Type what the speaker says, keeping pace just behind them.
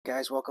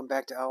guys, welcome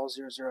back to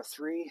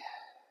Owl003.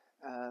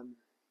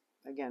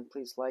 Again,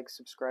 please like,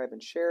 subscribe,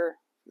 and share if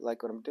you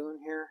like what I'm doing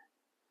here.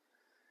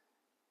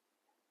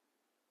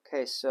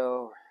 Okay,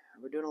 so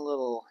we're doing a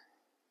little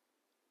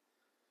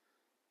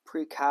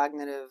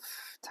precognitive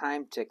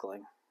time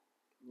tickling.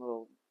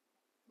 A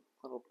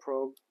little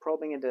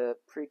probing into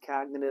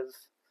precognitive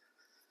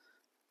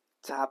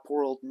top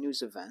world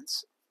news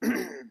events.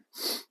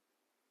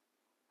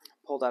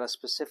 Pulled out a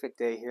specific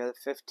day here,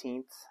 the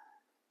 15th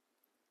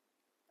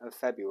of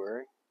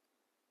February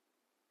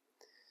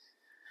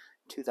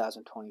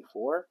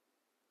 2024.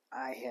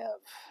 I have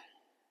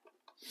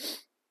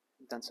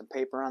done some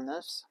paper on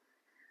this.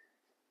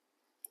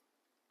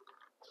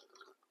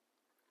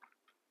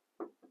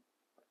 Let's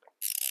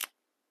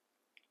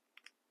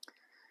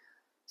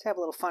have a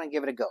little fun and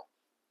give it a go.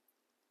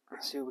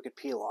 Let's see what we could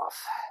peel off.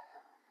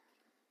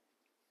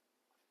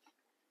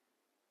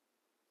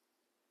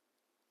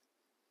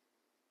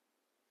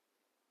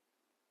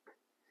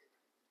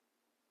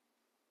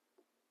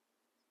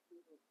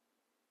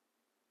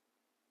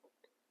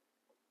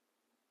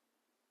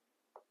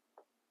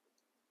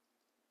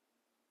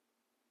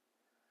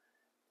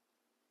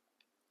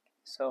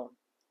 So,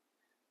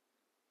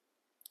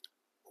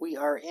 I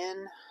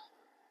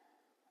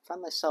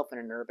find myself in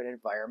an urban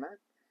environment,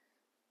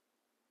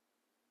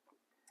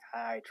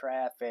 high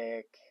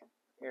traffic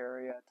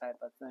area type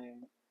of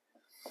thing.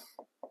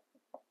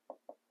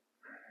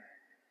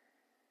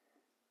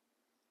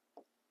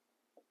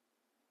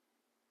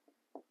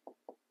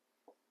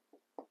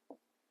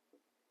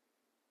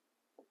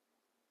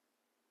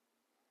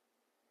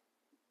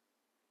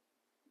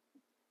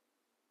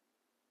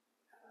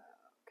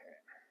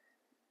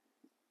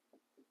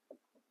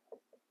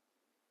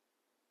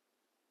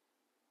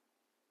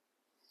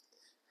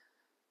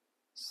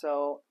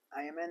 So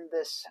I am in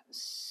this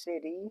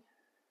city,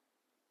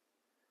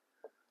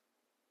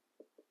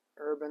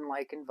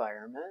 urban-like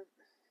environment.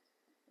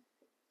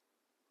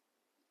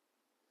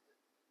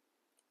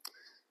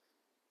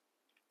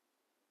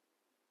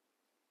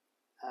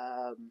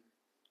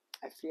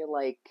 I feel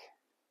like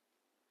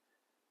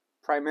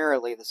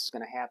primarily this is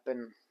going to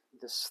happen.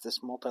 This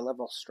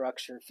multi-level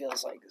structure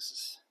feels like this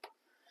is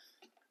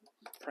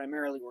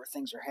primarily where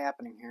things are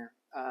happening here.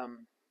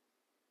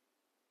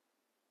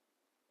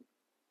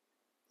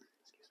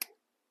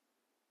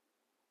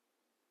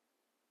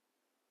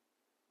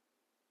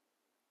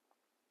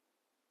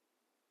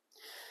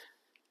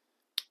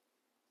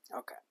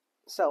 Okay,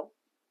 so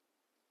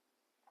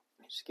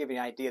just give you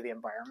an idea of the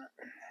environment.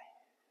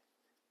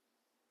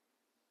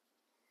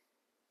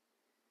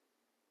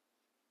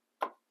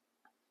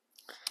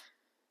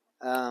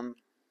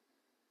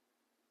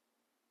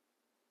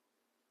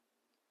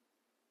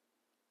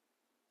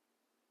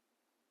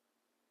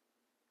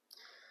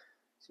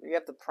 So you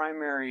have the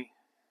primary.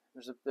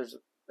 There's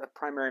a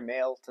primary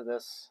male to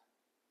this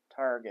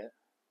target.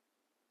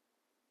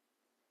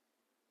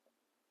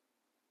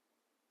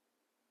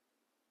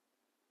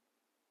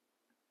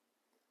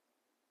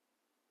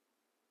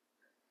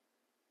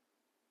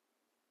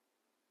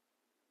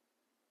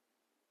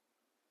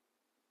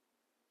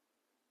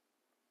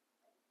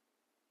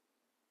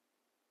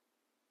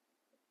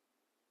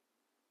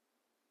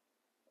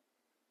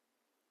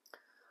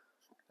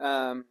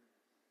 I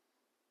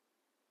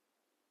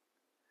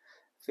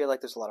feel like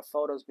there's a lot of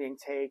photos being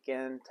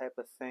taken, type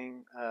of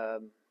thing. I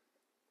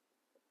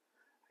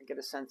get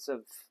a sense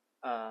of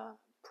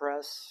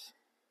press,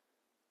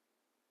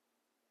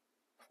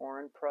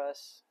 foreign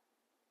press.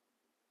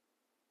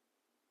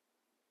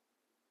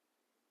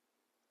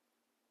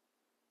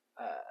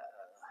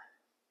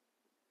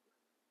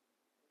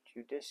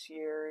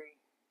 Judiciary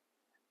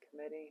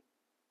Committee.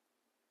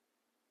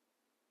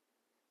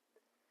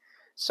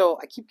 So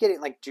I keep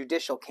getting like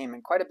judicial came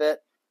in quite a bit.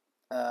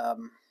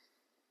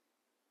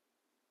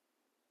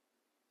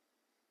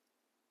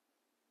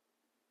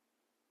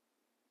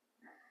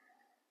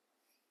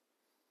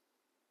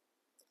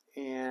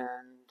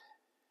 And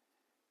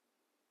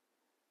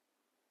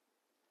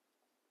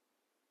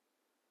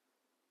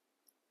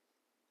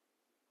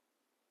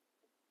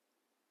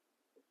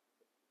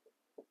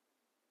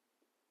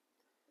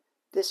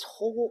this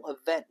whole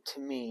event to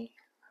me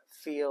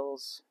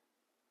feels,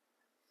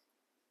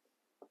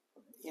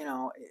 you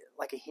know,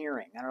 like a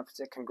hearing. I don't know if it's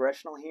a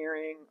congressional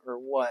hearing or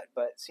what,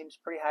 but it seems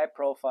pretty high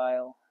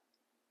profile.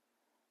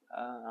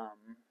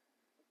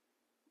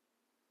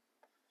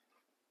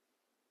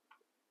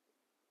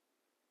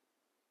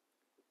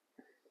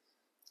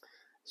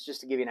 It's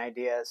just to give you an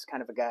idea. It's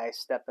kind of a guy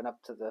stepping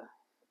up to the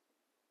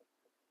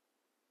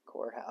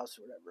courthouse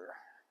or whatever.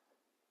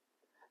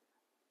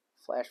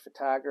 Flash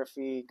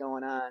photography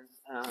going on.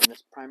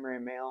 This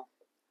primary male.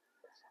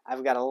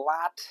 I've got a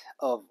lot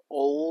of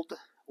old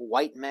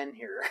white men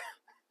here.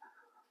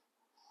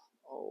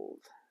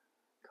 Old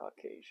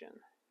Caucasian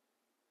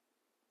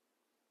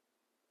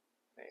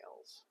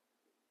males.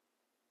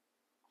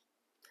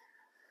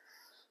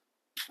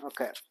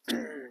 Okay.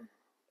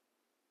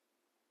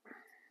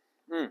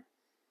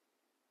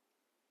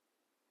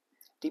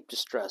 Deep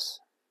distress.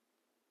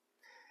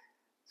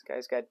 This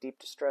guy's got deep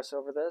distress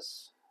over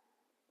this.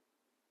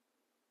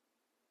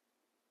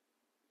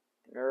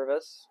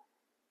 nervous.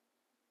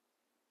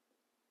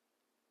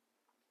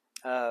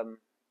 Um,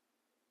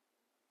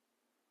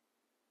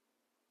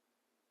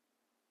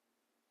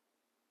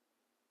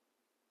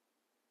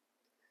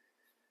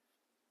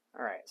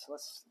 all right, so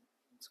let's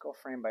go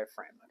frame by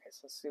frame. Okay,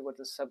 so let's see what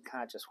the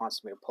subconscious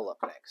wants me to pull up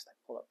next. I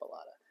pull up a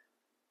lot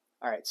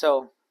of. All right,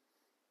 so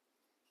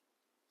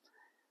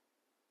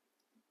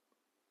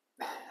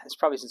this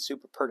probably isn't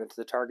super pertinent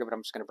to the target, but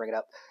I'm just going to bring it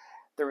up.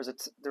 There was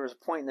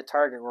a point in the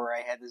target where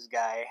I had this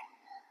guy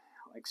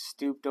like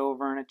stooped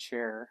over in a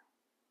chair.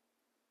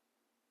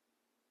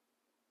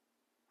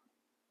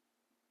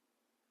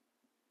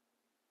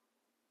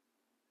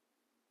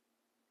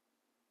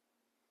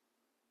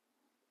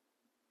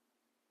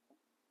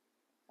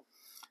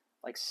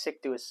 Like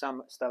sick to his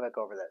stomach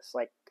over this.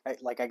 Like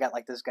I got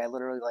like this guy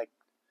literally like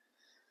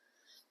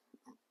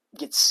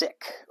gets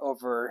sick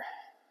over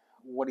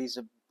what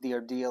the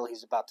ordeal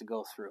he's about to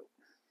go through.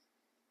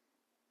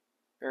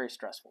 Very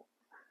stressful.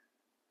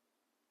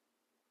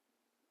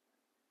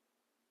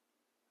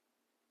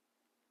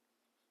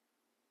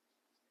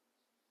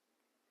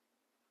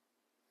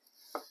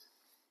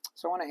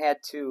 So I want to add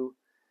to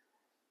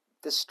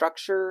the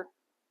structure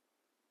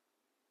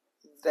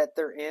that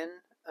they're in.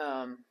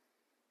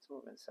 Let's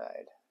move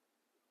inside.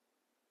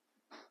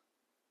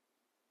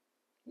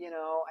 You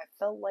know, I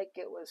felt like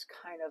it was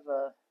kind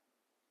of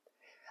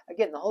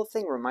again, the whole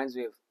thing reminds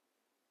me of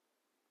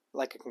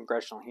like a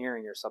congressional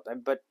hearing or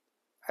something, but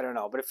I don't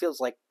know, but it feels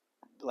like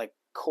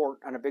court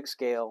on a big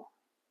scale.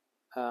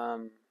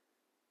 And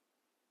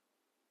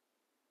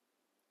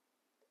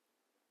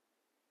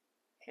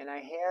I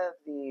have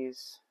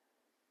these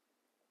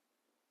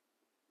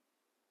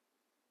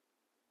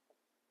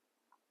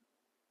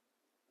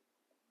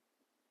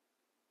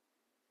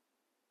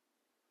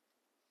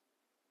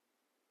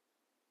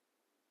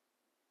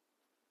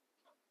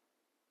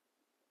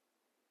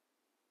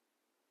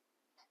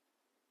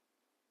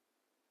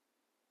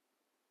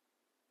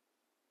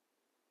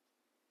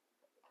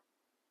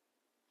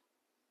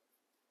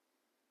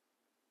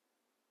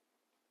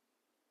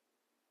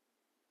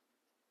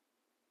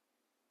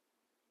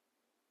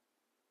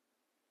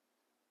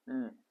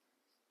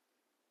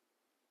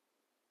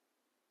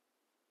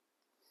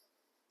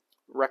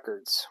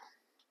records.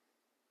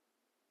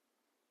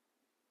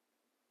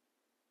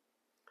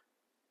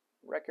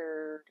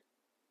 Record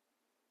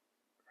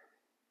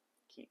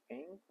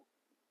keeping.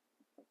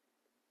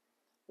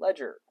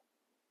 Ledger.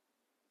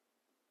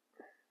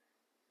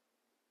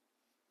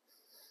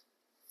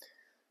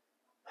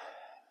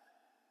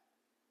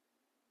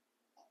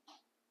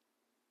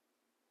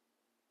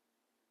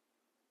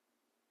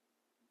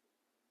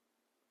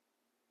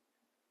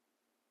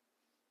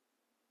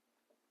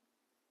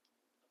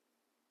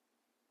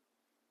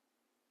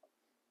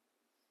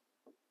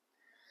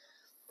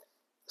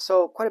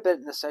 So quite a bit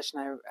in the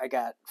session, I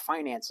got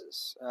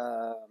finances,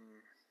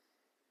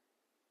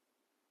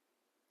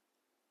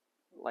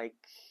 like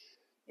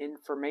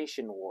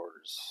information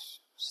wars,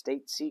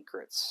 state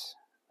secrets.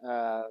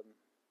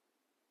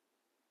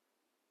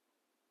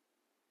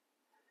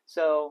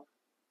 So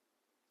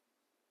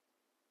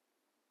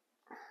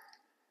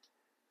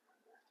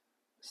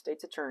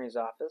state's attorney's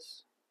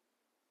office,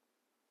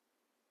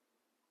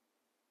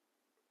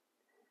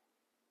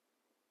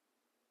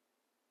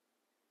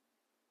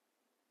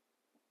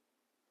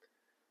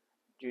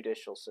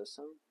 judicial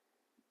system,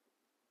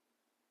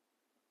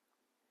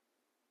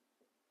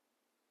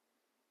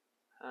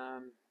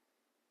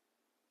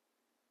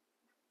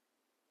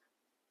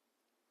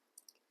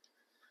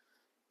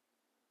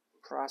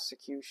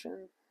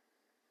 prosecution,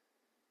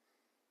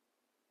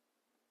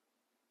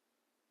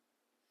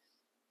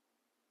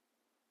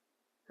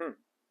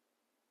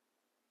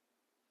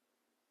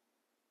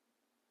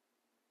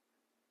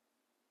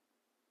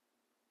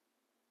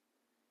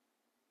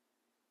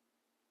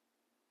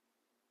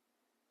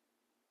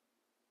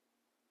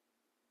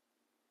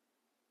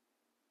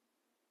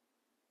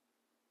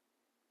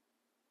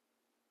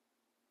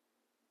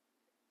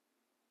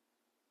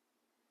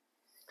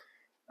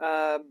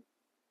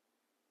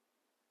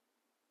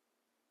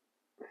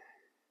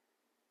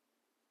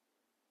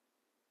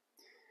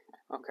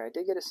 okay, I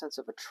did get a sense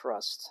of a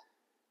trust.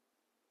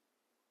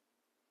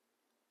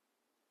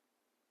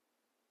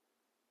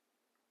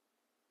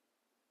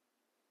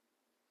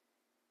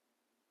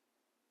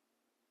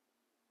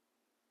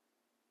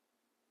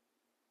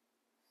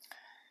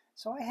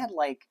 So I had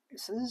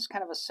so this is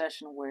kind of a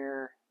session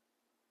where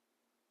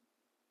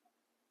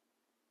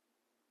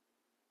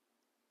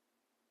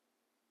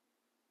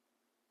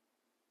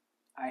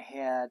I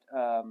had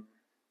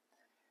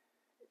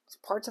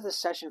parts of the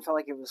session felt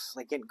like it was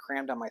like getting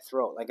crammed on my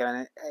throat. Like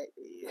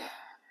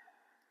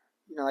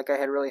like I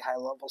had really high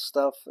level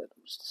stuff that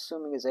I'm just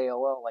assuming is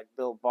AOL, like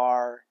Bill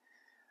Barr.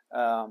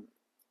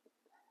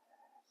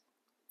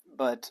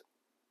 But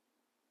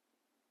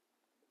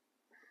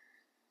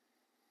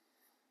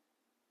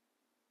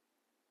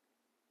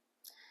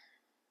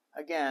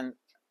again,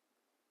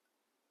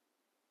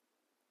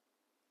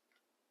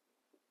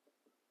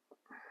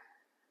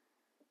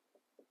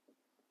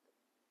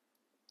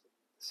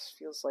 this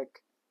feels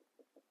like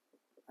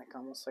like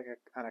almost like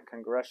on a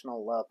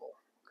congressional level.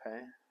 Okay.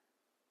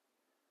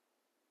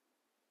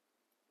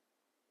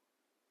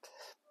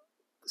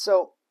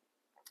 So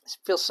it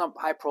feels some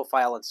high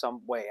profile in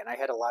some way, and I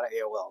had a lot of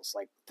AOLs,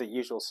 like the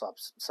usual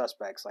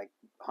suspects, like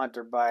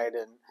Hunter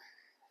Biden,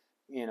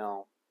 you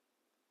know,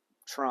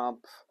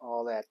 Trump,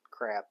 all that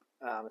crap.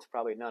 It's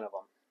probably none of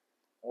them,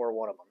 or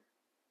one of them.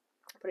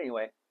 But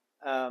anyway,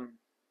 um,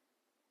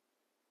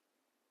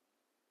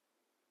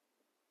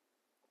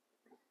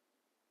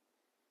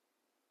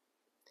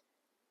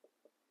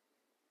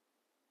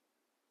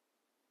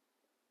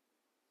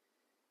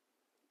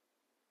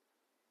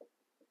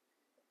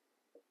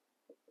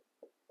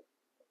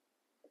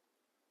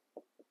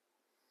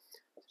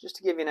 just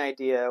to give you an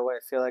idea what I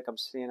feel like I'm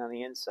seeing on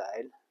the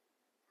inside.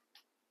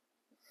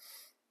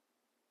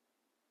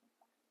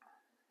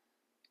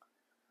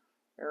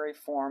 Very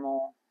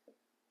formal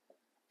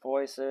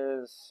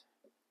voices.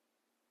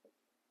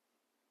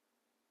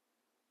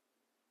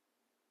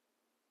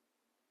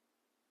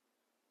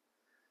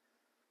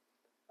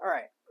 All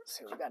right, let's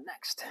see what we got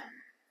next.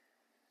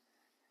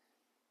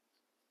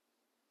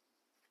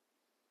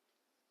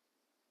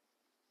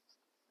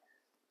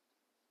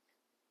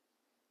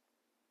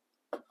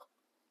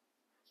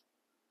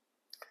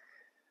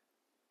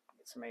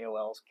 Get some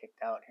AOLs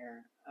kicked out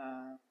here.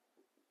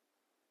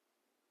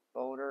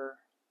 Voter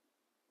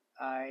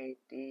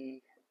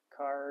ID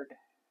card.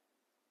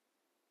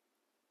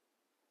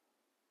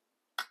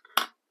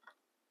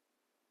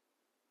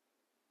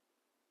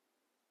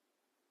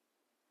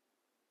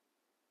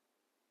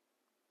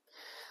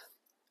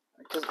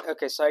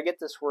 Okay, so I get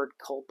this word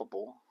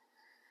culpable.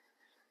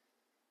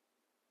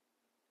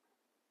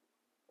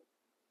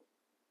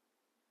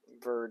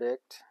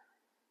 Verdict.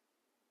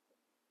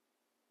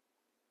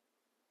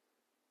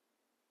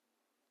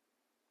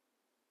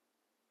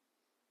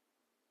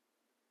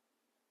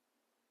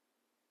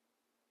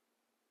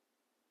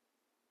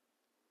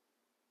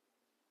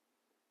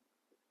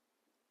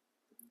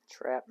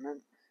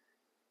 Entrapment.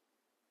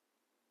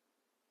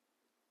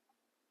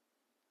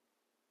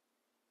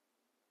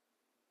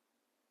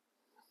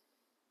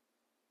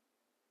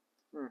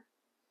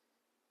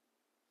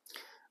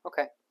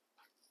 Okay,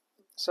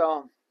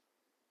 so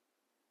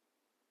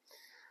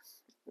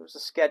there was a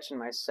sketch in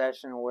my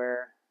session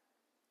where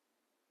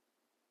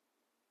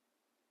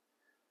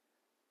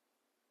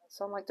it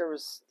sounded like there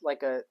was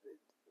like a,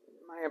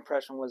 my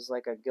impression was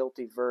like a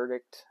guilty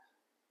verdict.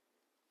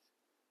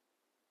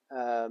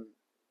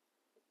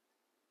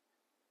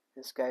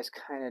 This guy's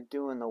kind of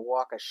doing the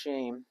walk of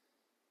shame.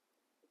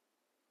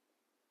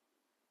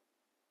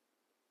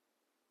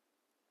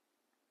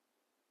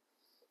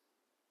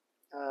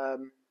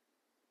 Um,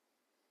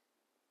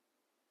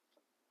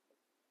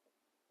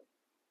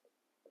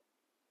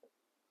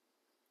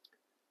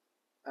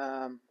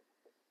 um,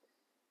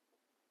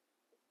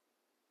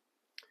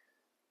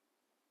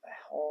 the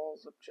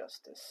halls of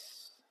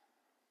justice.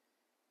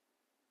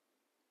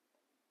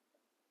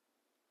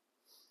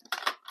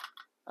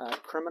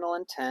 Criminal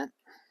intent.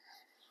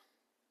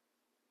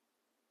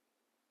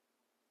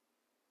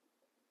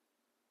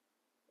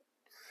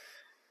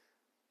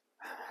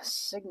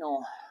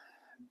 Signal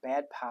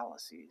bad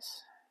policies.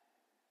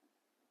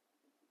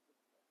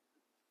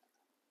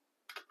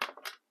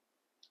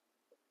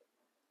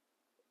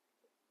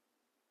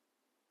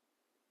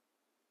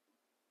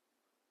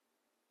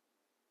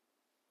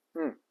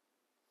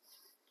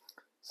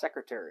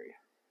 Secretary.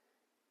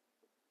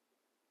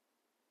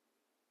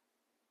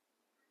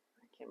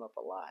 That came up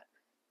a lot.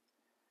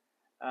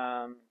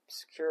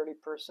 Security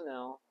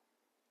personnel.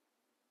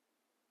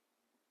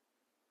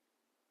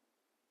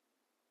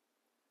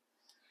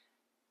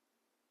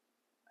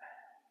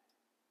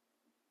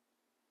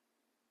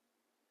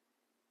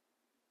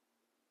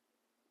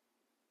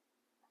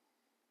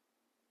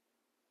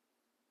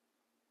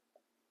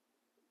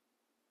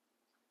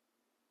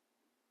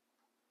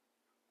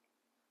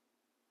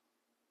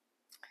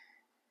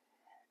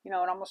 You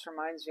know, it almost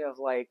reminds me of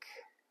like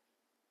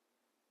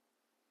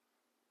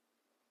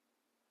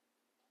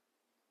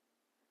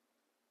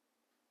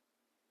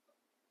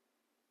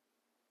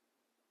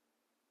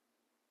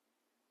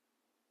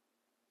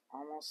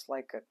almost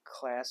like a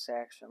class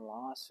action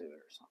lawsuit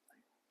or something.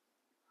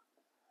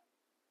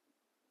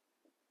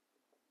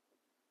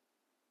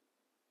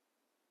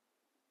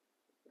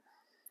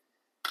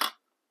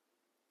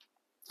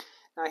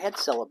 Now, I had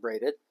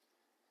celebrated.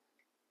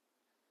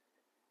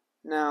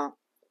 Now,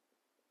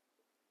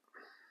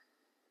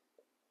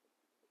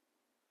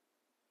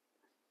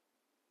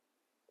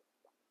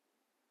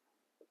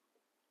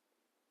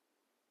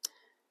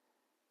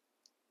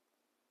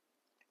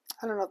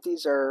 I don't know if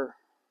these are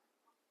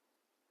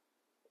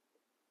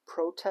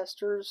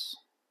protesters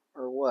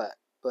or what,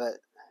 but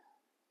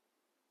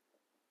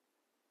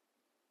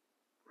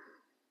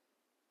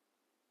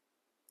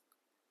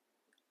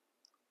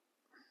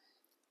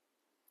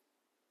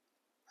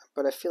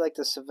I feel like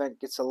this event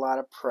gets a lot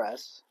of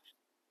press.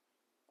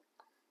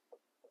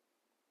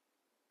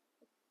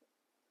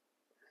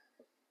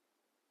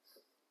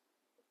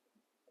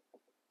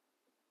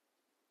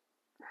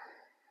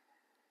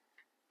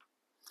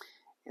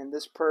 And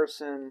this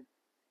person,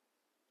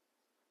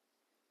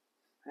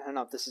 I don't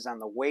know if this is on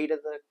the way to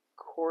the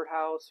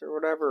courthouse or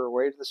whatever, or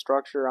way to the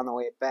structure on the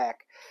way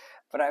back,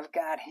 but I've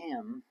got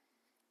him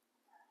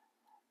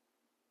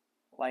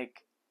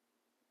like,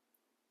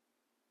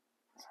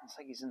 sounds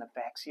like he's in the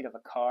backseat of a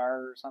car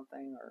or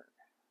something, or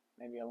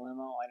maybe a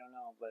limo, I don't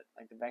know, but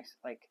like the back,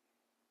 like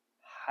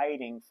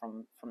hiding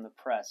from the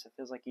press. It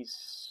feels like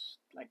he's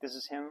like, this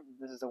is him,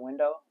 this is the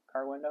window,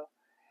 car window,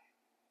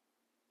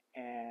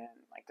 and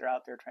like they're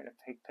out there trying to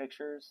take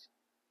pictures,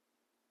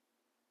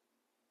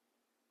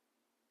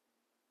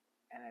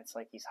 and it's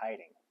like he's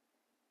hiding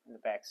in the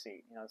back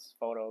seat. You know, this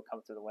photo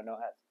comes through the window.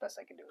 That's the best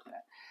I can do with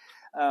that.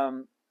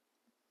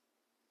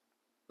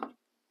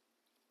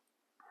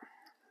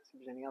 See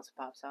if there's anything else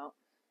that pops out.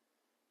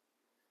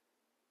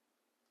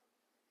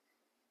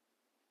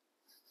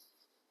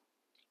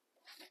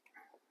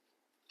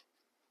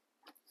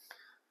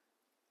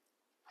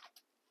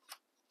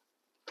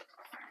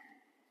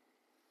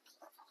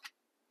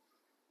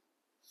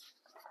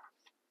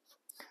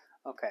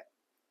 Okay.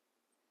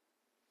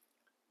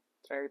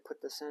 Did I already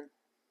put this in?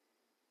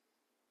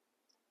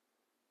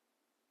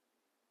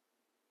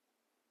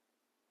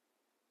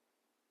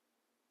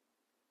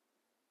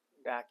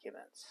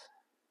 Documents.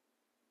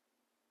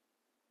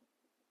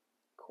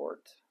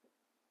 Court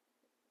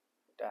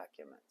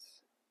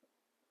documents.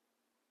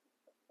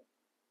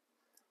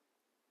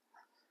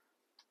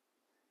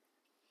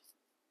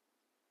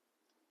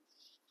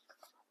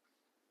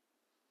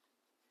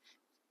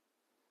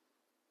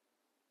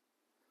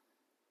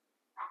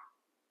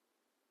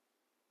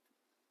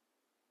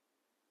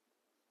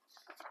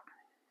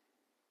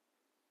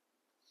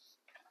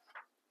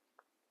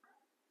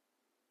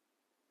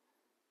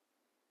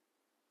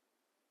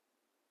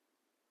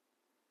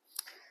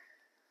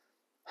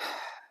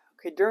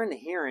 Okay, during the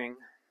hearing,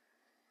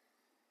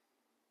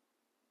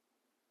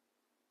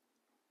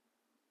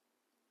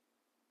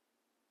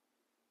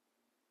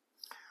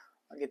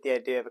 I get the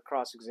idea of a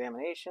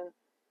cross-examination.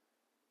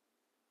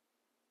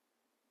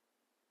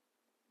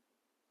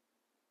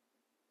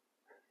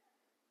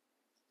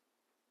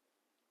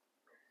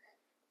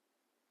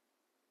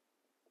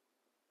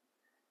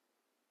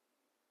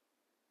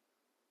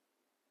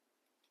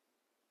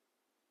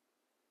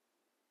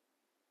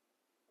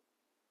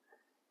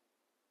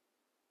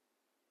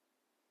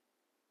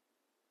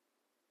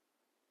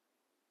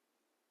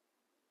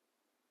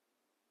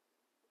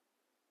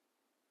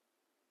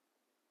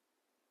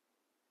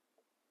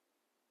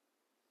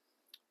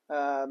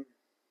 And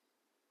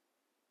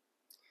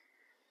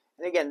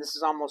again, this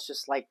is almost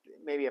just like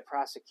maybe a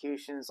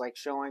prosecution is like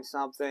showing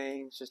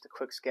something. It's just a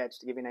quick sketch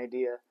to give you an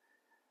idea.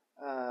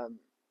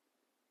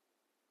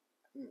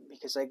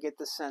 Because I get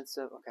the sense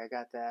of, okay, I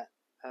got that.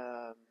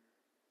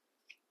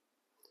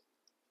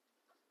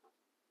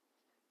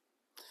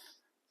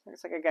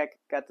 It's like I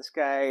got this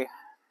guy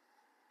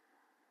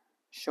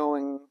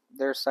showing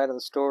their side of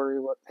the story,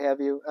 what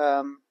have you.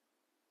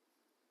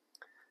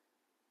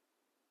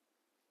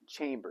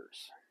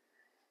 Chambers.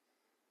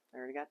 I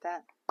already got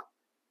that.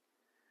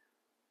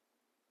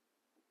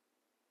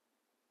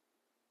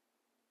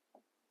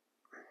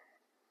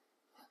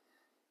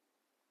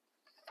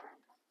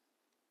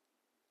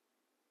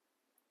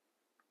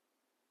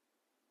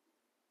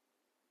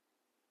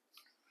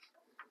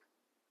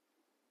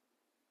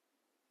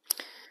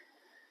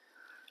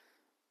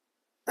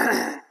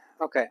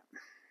 Okay.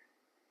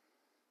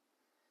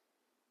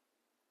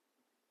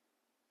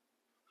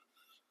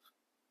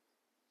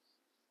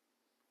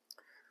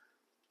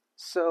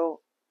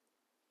 So,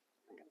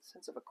 I got a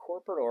sense of a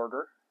corporate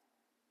order.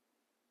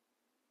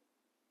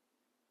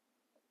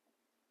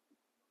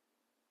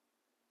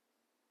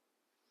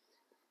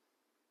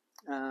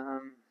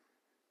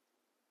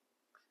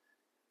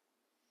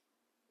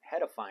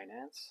 Head of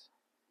finance.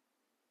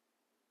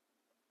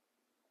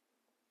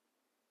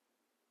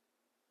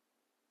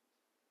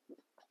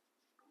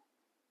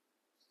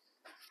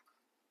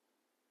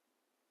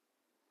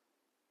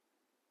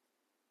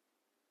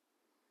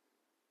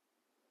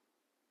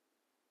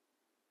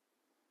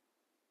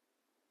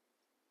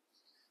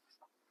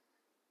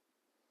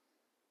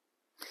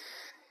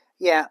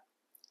 Yeah,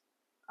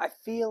 I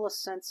feel a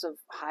sense of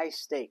high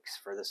stakes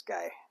for this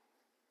guy.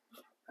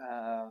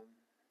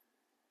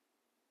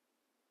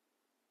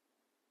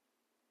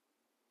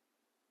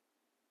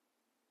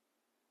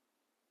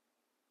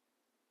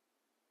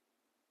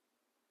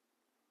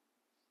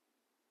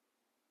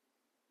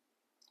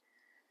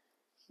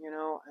 You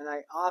know, and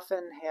I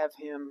often have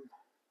him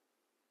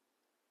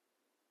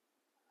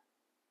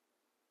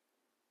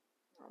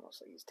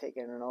almost like he's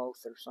taking an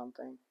oath or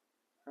something.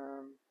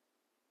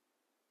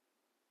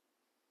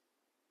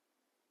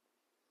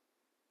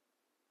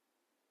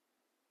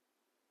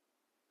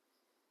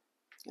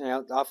 You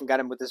know, often got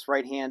him with his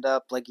right hand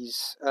up, like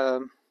he's.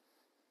 Okay.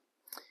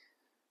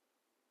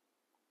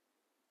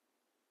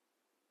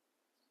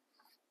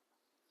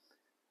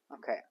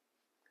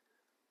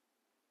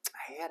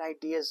 I had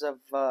ideas of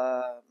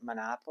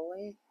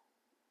Monopoly.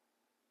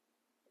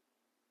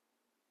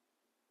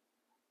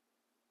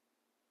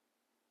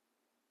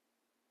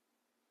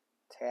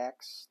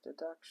 tax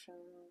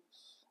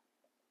deductions.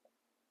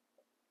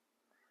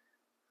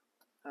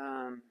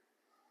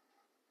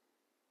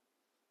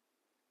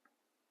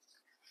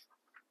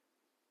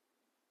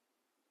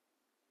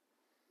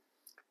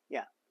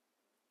 Yeah,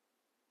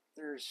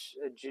 there's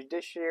a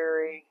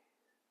judiciary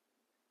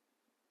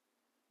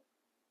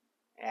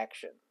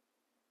action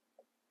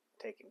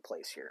taking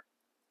place here.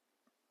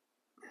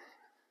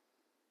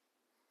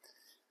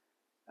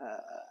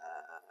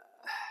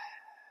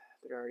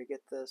 Did I already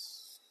get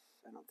this?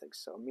 I don't think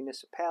so.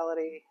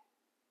 Municipality.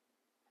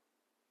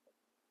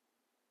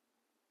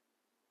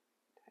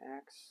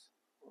 Tax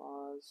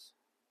laws.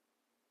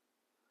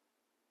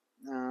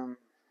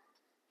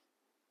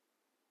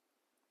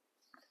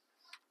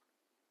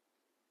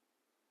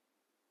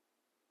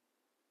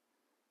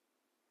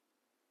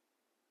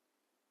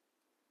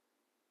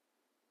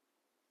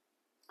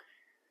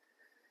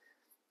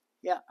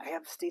 Yeah, I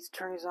have the state's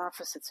attorney's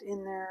office. It's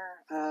in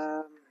there.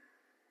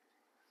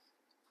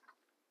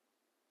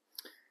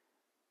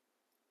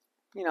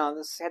 You know,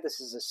 this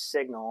as a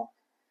signal.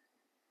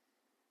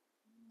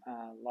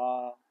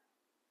 Law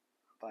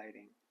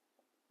abiding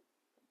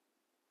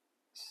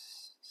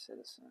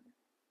citizen.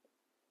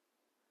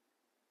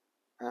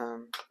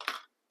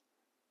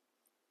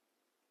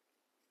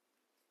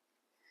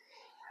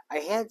 I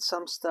had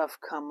some stuff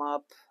come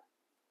up,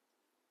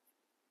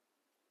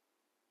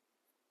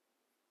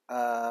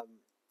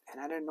 and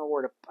I didn't know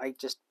where to. I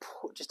just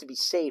to be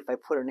safe, I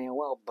put an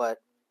AOL, but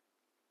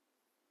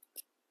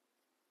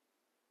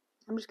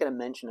I'm just gonna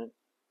mention it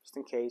just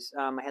in case.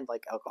 I had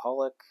like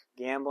alcoholic,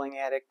 gambling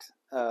addict.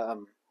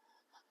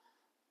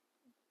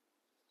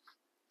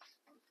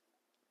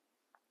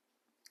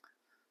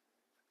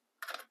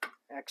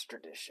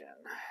 Extradition.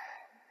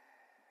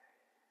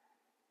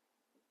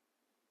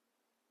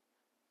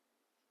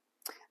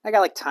 I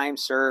got like time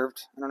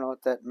served. I don't know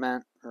what that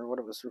meant or what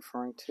it was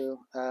referring to.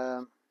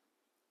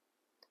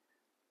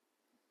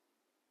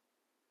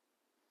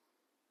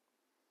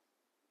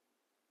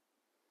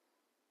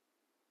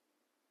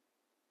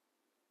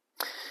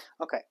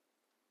 Okay.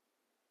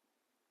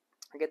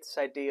 I get this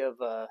idea of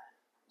a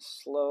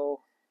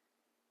slow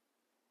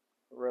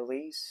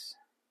release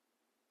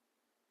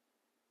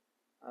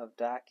of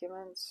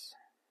documents.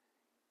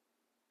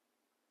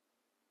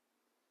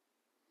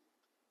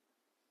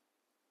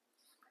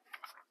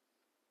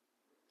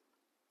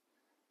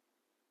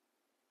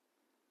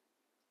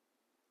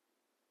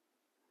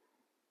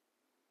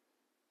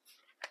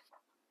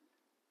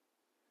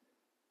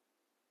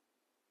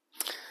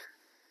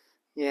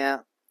 Yeah.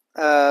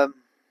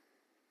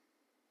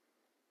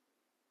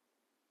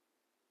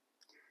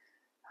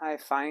 High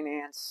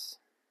finance.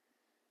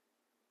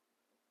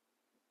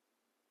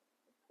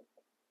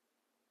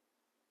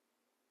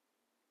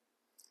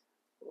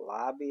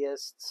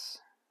 Lobbyists.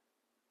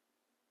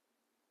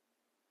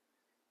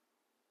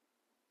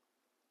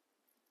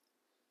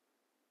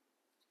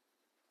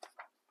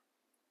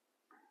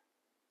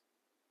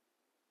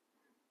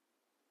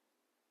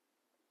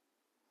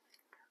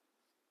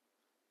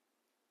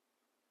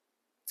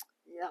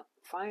 Yeah,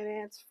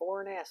 finance,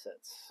 foreign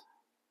assets.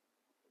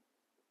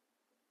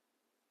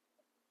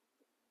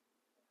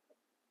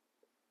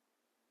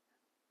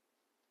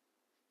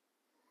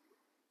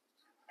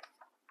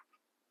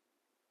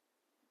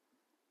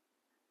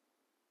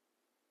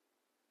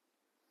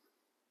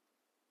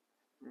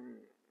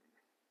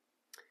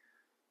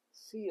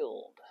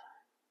 Sealed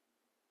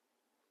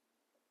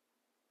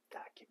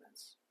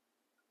documents.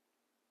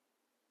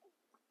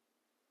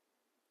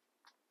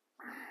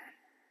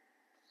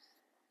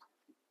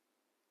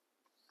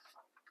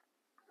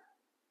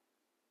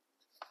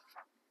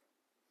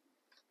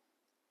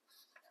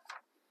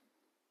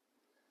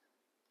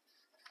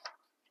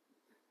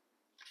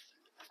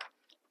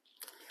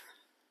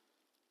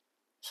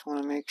 Just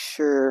want to make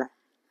sure.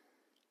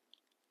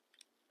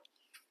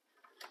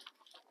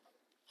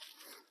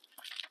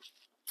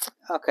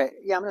 Okay,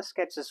 yeah, I'm going to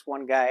sketch this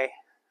one guy.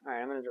 All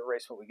right, I'm going to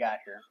erase what we got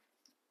here.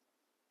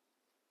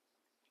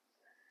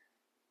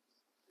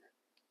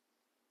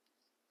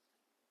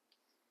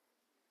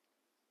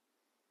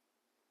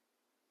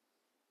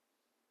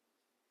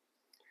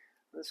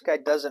 This guy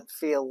doesn't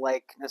feel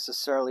like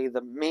necessarily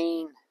the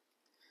main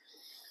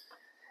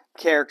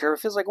character. It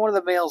feels like one of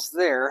the males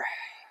there.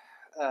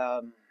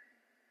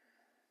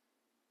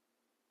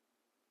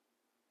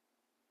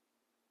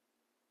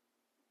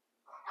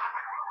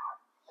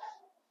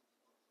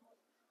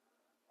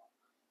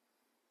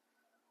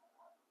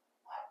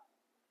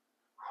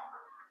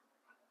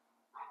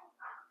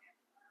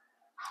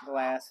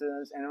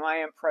 Glasses, and my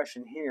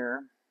impression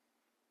here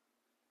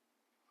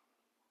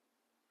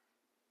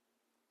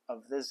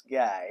of this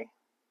guy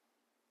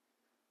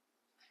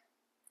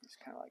is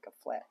kind of like a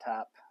flat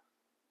top.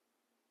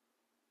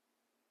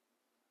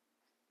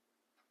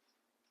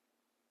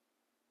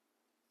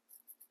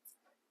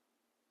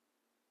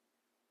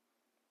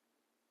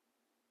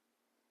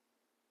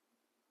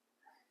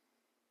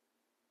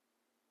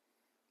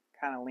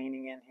 Kind of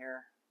leaning in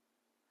here.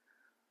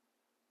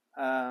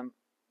 Um,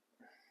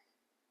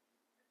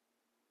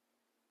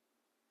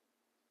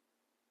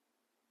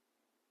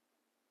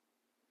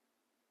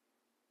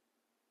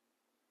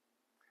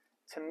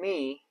 to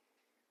me,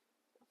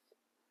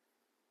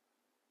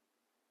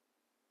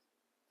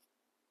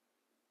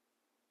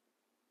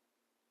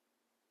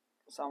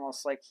 it's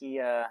almost like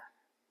he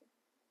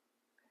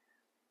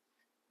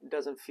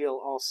doesn't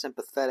feel all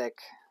sympathetic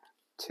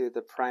to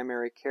the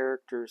primary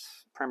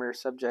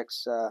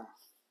subject's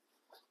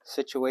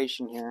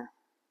situation here.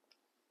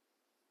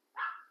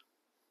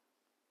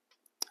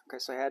 Okay,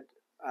 so I had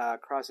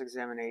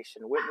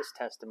cross-examination, witness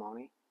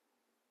testimony.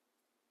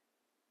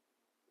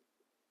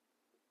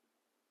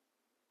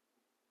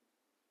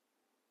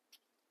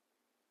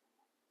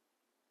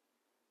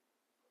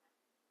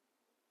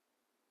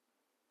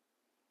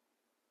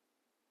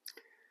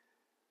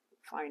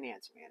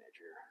 Finance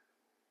manager.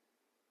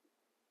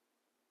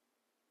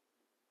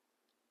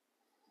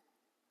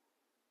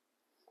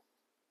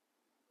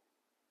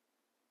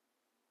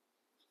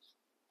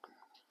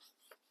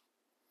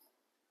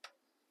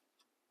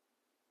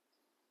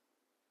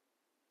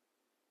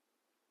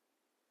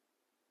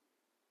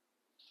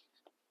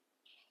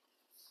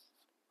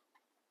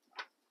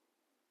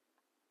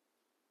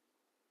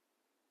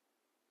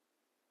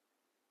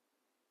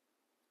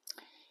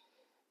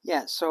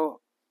 Yeah,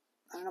 so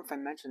I don't know if I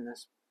mentioned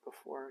this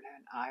before. It had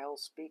an aisle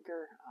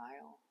speaker.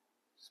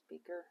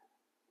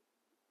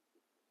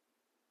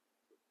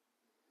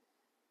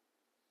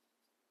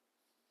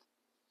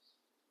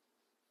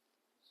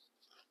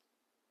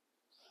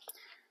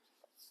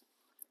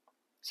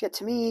 So yeah,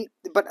 to me,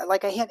 but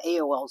like I had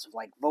AOLs of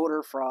like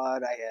voter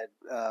fraud. I had,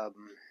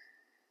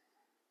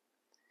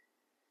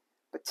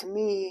 but to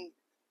me,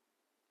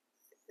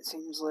 it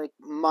seems like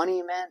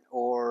money meant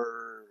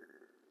or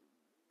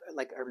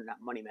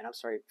not money meant. I'm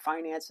sorry,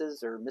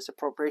 finances or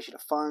misappropriation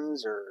of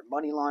funds or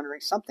money laundering,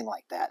 something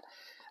like that.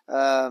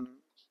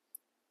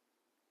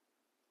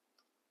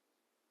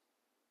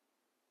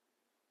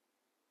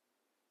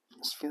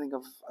 This feeling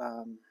of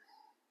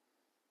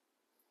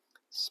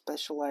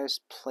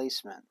specialized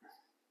placement.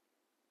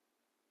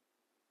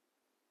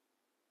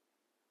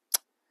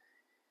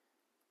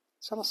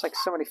 It's almost like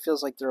somebody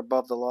feels like they're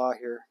above the law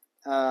here.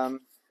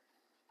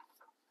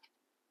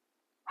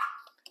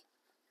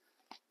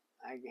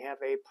 I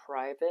have a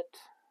private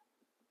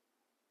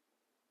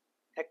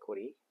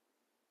equity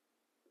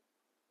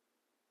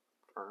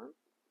firm.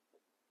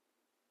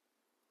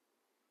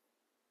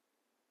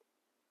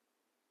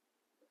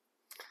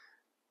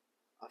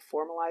 A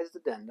formalized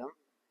addendum.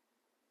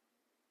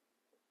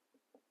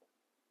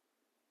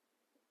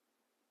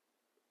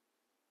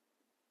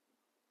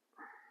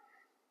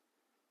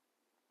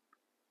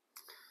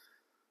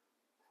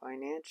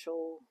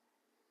 Financial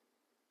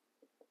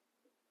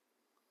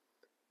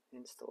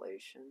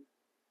installation.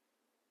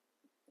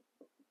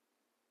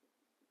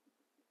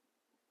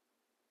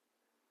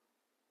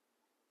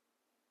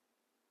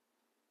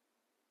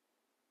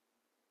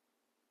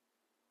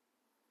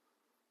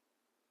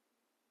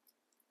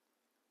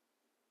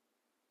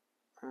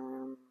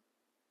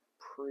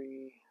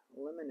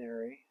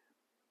 Preliminary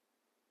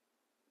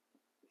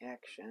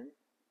action.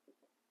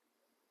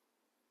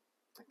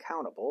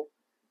 Accountable.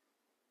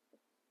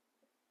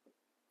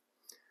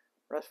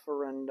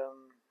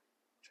 Referendum,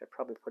 which I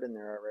probably put in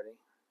there already.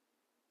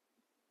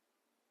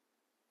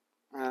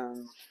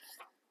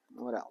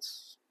 What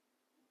else?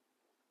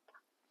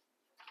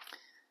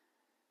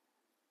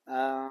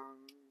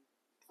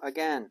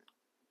 Again,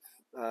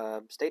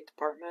 state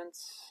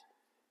departments.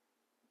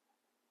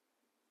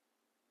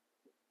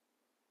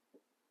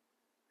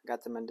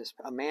 Got them in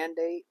a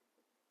mandate.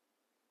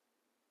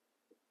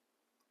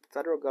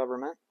 Federal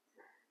government.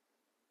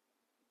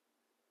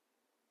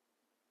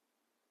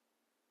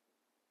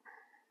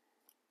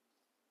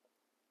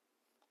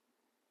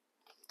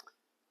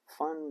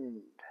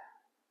 Fund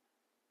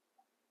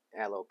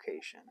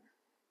allocation.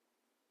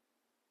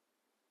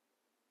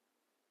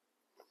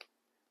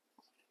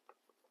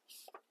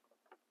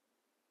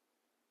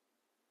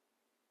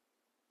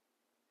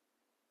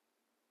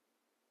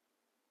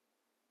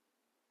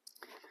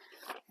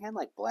 I had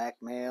like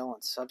blackmail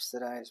and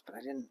subsidized, but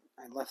I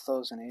left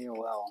those in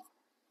AOL.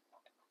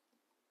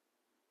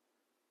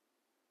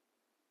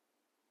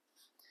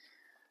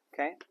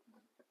 Okay.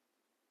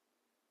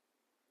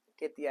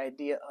 Get the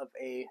idea of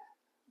a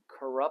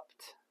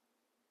corrupt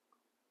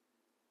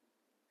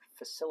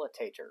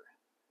facilitator.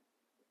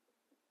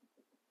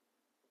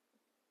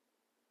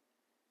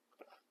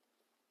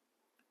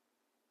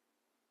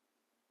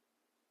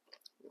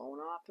 Loan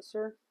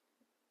officer.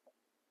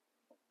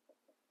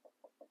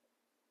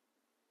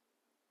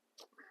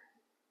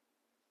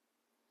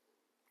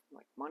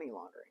 Like money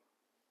laundering.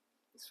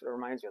 This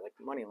reminds me of like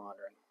money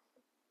laundering.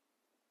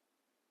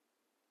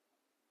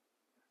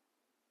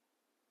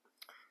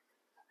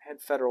 I had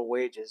federal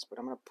wages, but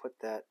I'm going to put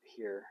that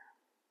here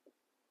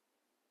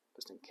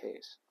just in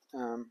case.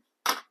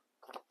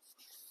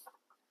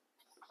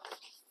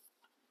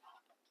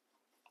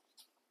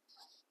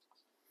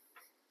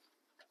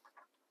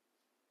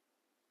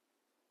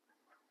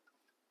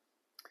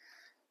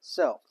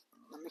 So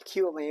let me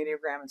cue up my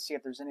Enneagram and see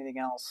if there's anything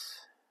else.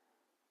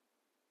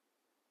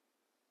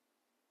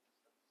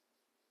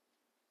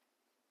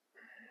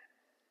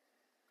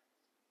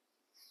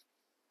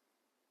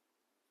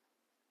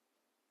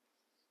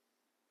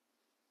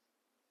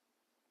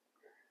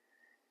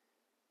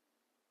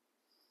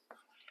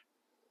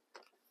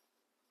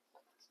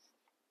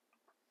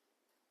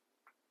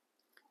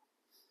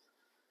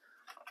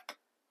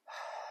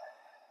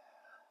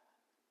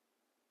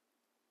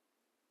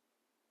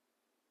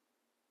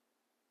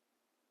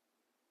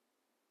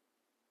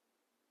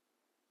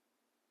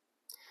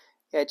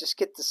 Yeah, I just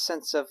get the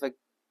sense of a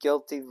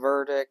guilty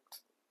verdict,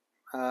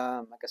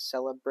 like a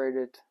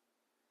celebrated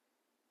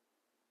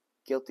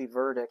guilty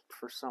verdict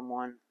for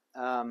someone.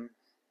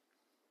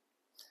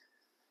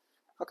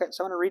 Okay,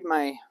 so I'm just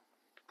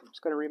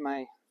going to read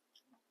my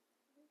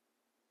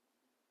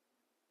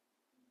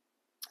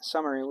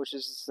summary, which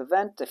is this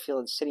event. I feel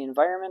in city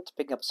environment,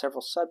 picking up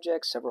several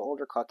subjects, several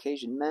older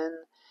Caucasian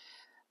men.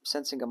 I'm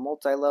sensing a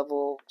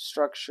multi-level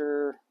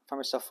structure. I find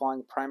myself following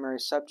the primary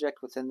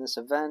subject within this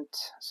event,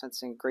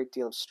 sensing a great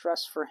deal of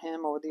stress for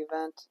him over the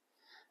event.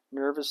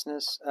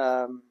 Nervousness.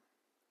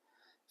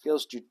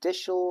 Feels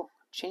judicial.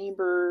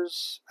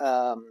 Chambers.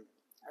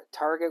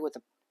 Target with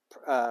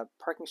a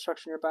parking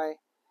structure nearby.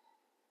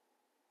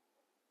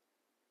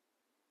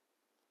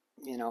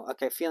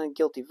 Okay, feeling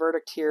guilty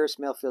verdict here.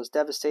 Smale feels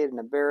devastated and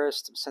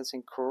embarrassed. I'm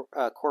sensing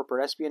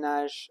corporate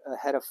espionage,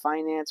 head of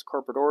finance,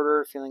 corporate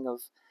order, feeling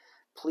of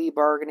plea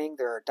bargaining.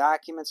 There are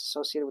documents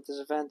associated with this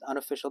event,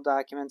 unofficial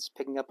documents,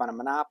 picking up on a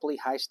monopoly,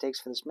 high stakes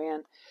for this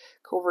man,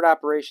 covert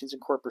operations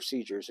and court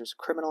procedures. There's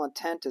criminal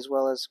intent as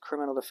well as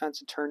criminal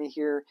defense attorney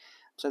here.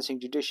 I'm sensing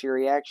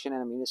judiciary action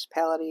in a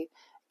municipality.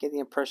 Get the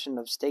impression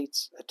of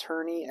state's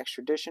attorney,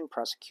 extradition,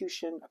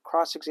 prosecution, a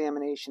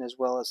cross-examination, as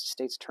well as the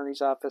state's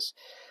attorney's office.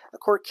 A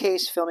court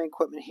case, filming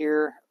equipment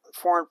here.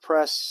 Foreign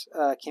press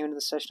came into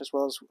the session as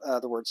well as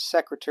the word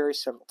secretary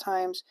several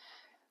times.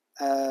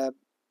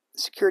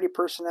 Security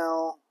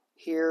personnel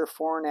here,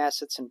 foreign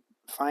assets and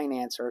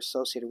finance are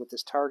associated with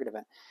this target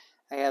event.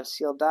 I have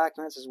sealed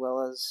documents as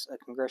well as a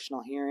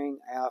congressional hearing.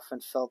 I often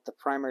felt the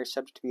primary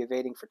subject to be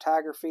evading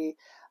photography,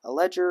 a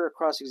ledger, a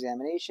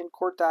cross-examination,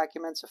 court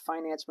documents, a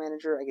finance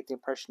manager. I get the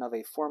impression of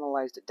a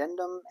formalized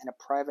addendum and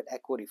a private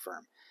equity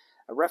firm,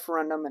 a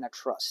referendum and a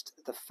trust,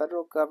 the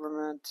federal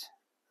government,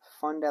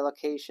 fund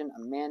allocation, a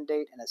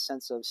mandate, and a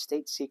sense of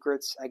state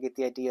secrets. I get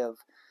the idea of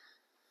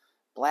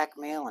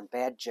blackmail and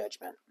bad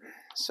judgment.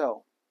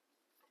 So,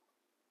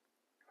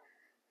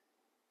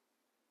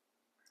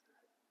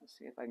 let's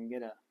see if I can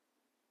get a...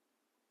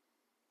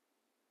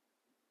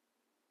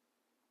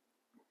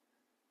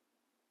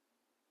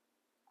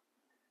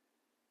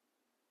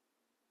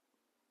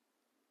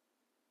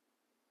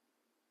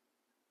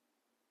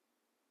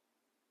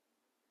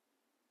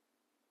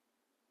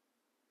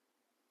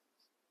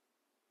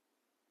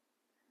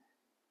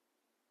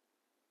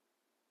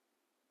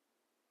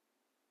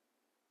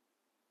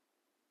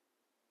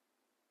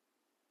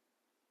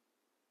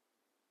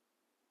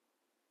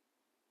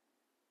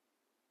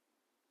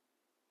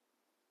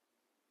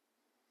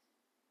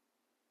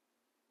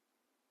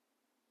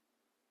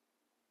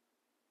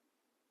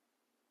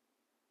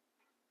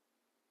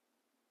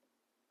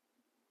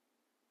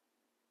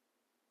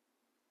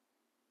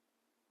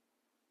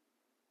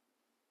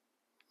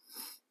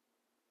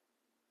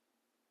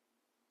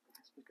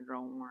 We can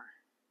draw one more.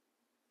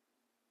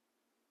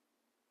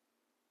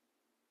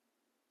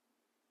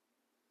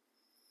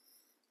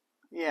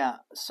 Yeah,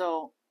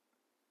 so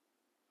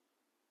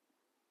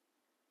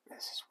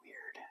this is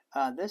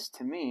weird. This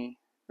to me,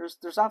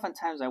 there's often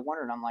times I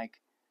wondered, I'm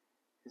like,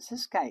 is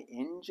this guy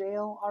in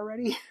jail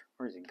already?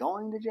 Or is he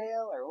going to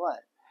jail or what?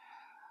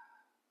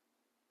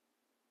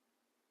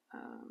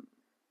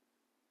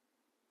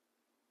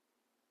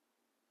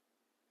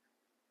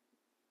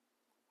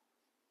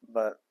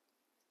 But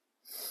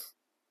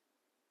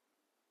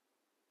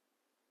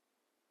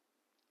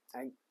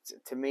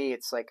to me,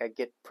 it's like I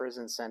get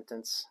prison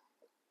sentence.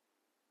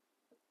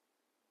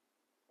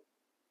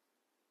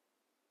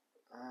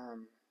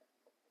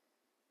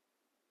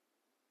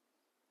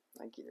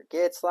 Like either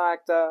gets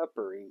locked up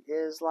or he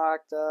is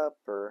locked up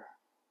or...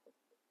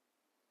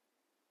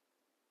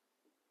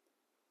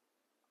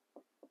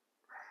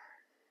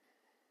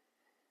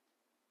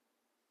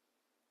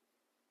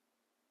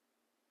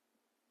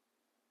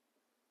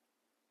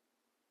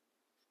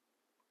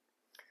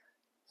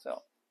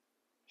 So,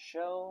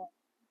 show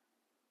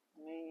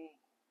me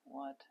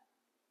what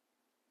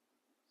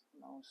is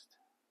most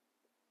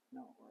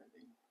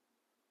noteworthy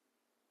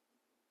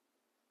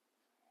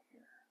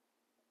here.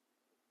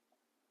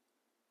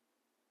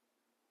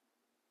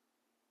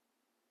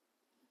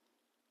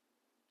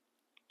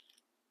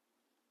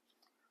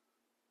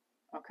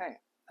 Okay.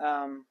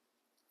 I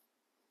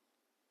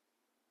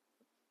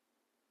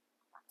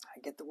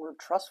get the word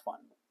trust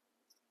fund.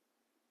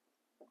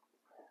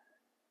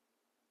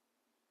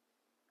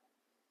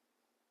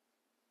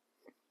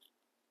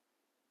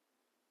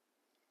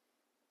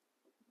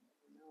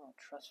 No,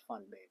 trust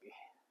fund, baby.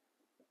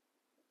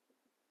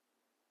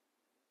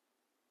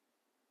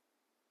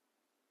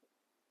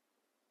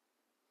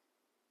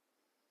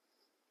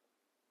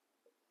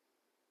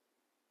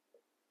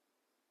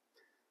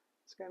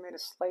 This guy made a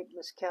slight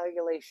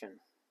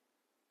miscalculation.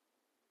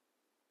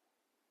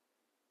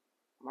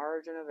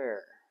 Margin of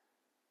error.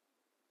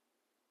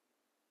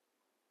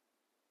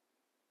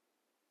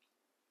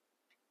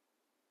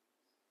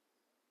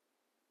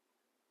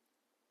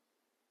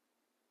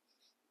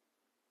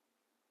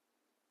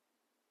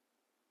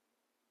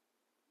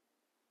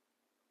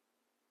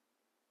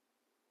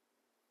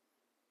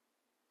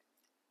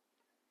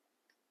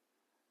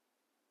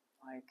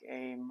 like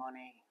a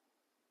money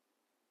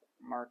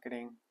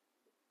marketing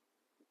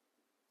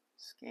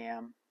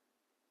scam.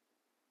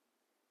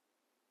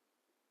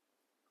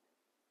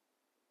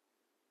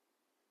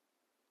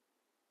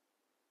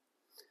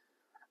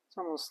 It's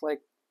almost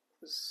like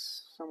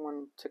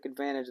someone took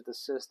advantage of the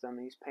system.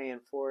 He's paying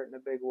for it in a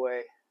big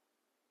way.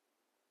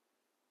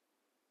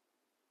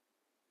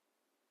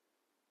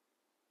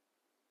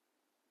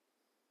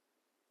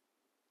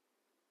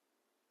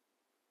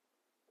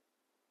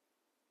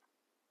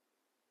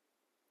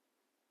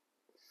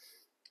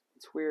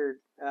 It's weird.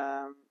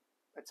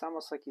 It's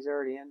almost like he's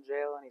already in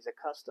jail and he's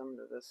accustomed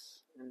to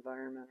this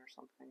environment or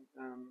something.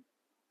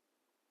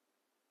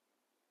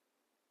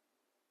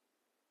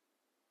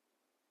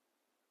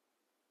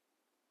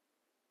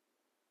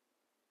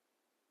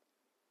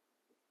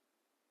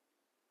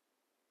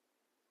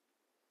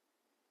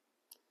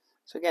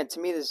 So again, to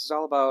me, this is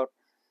all about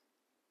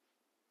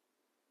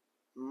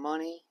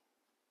money,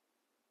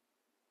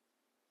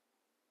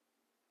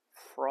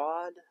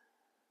 fraud.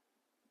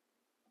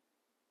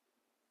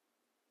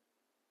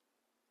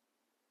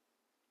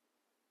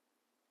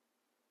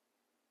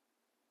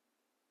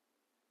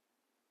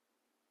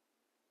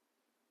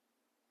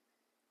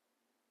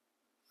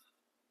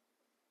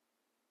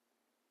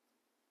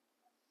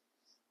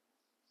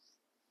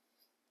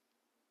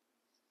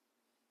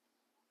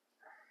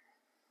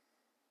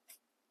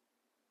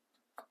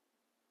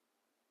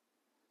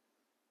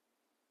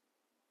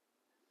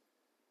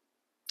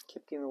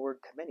 Keep getting the word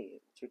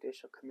committee,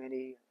 judicial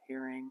committee,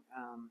 hearing.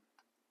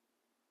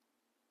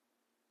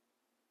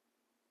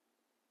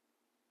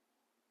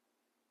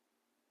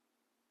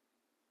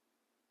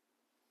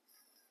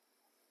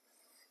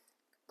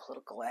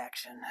 Political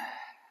action.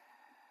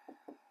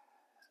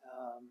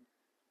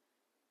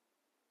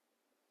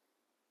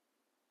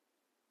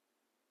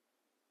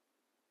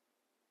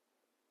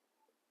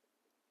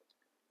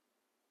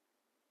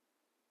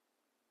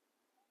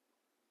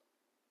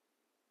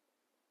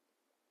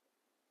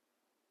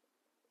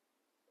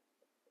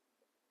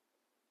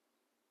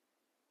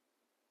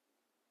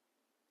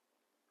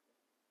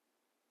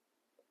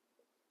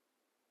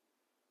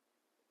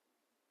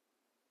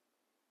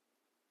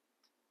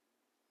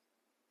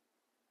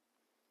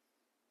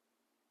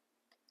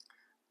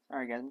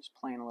 Sorry guys, I'm just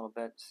playing a little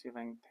bit, see if I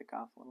can pick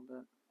off a little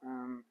bit.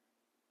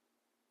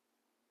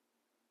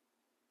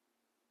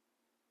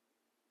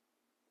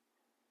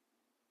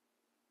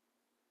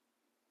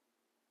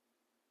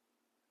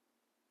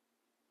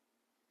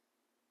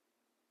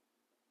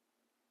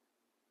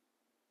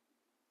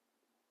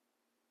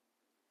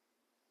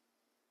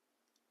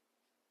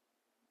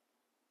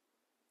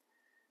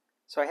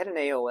 So I had an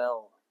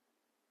AOL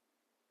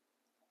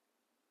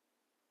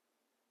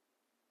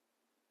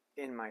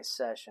in my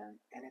session,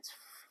 and it's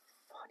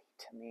funny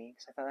to me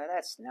because I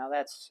thought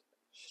that's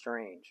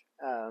strange.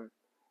 Because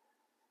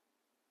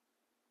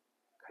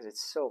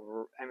it's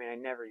so. I mean, I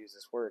never use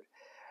this word,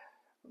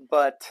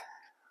 but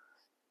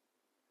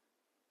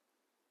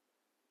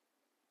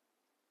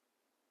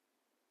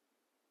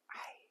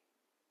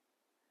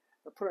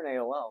I put an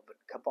AOL, but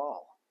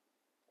cabal.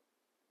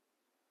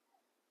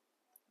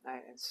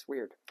 It's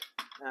weird.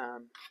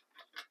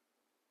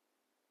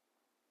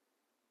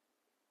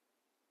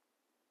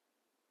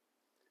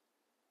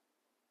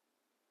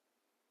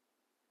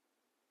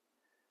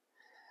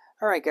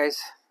 All right, guys.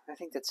 I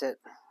think that's it.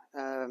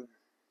 There's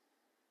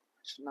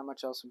not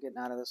much else I'm getting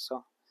out of this,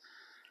 so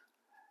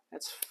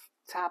that's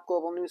top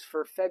global news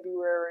for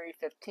February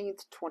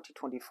 15th,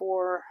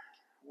 2024.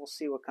 We'll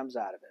see what comes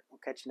out of it. We'll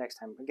catch you next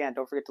time. Again,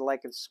 don't forget to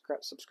like and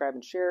subscribe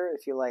and share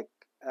if you like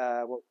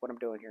what I'm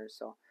doing here.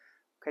 So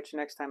catch you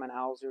next time on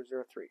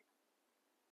Owl003.